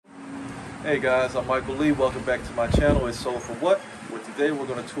Hey guys, I'm Michael Lee. Welcome back to my channel. It's Soul for What? Where today we're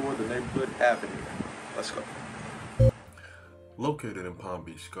going to tour the neighborhood Avenir. Let's go. Located in Palm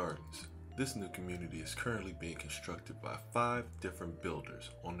Beach Gardens, this new community is currently being constructed by 5 different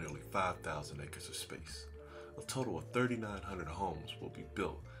builders on nearly 5,000 acres of space. A total of 3,900 homes will be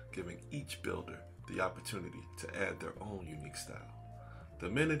built, giving each builder the opportunity to add their own unique style. The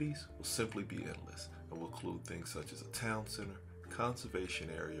amenities will simply be endless and will include things such as a town center, conservation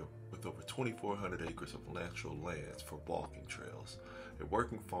area with over 2,400 acres of natural lands for walking trails, a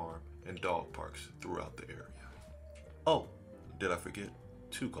working farm, and dog parks throughout the area. Oh, did I forget?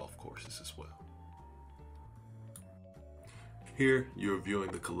 2 golf courses as well. Here you're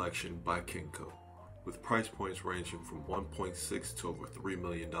viewing the collection by Kinko. With price points ranging from $1.6 to over $3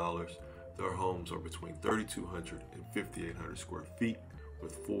 million, their homes are between 3,200 and 5,800 square feet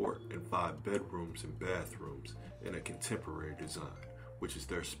with 4 and 5 bedrooms and bathrooms in a contemporary design, which is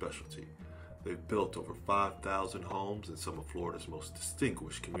their specialty. They've built over 5,000 homes in some of Florida's most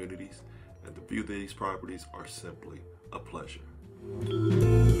distinguished communities, and to view these properties are simply a pleasure.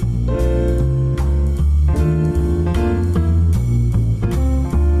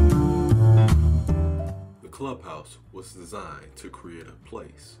 The clubhouse was designed to create a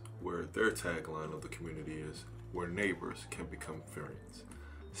place where their tagline of the community is, where neighbors can become friends.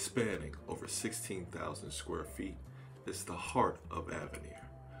 Spanning over 16,000 square feet, it's the heart of Avenir.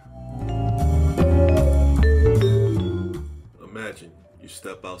 Imagine you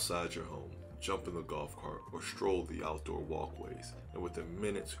step outside your home, jump in the golf cart, or stroll the outdoor walkways, and within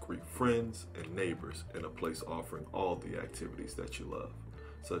minutes greet friends and neighbors in a place offering all the activities that you love,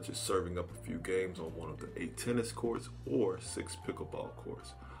 such as serving up a few games on one of the 8 tennis courts or 6 pickleball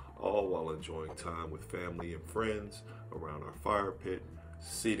courts, all while enjoying time with family and friends around our fire pit,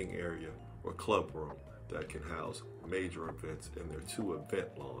 seating area, or club room that can house major events in their 2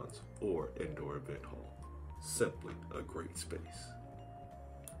 event lawns or indoor event hall. Simply a great space.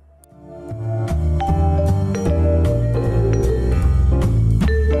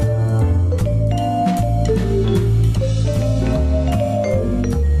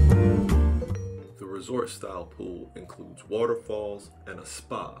 The resort-style pool includes waterfalls and a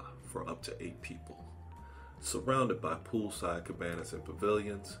spa for up to 8 people. Surrounded by poolside cabanas and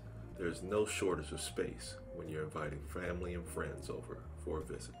pavilions, there's no shortage of space when you're inviting family and friends over for a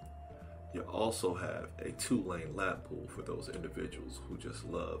visit. You also have a 2-lane lap pool for those individuals who just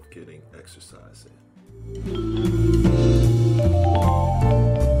love getting exercise in.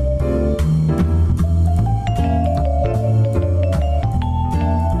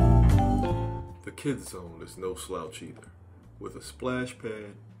 The kids zone is no slouch either, with a splash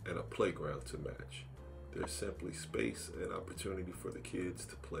pad and a playground to match. There's simply space and opportunity for the kids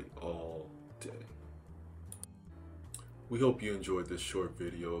to play all day. We hope you enjoyed this short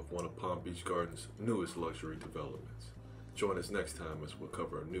video of one of Palm Beach Gardens' newest luxury developments. Join us next time as we'll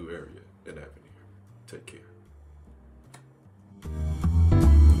cover a new area in Avenir. Take care.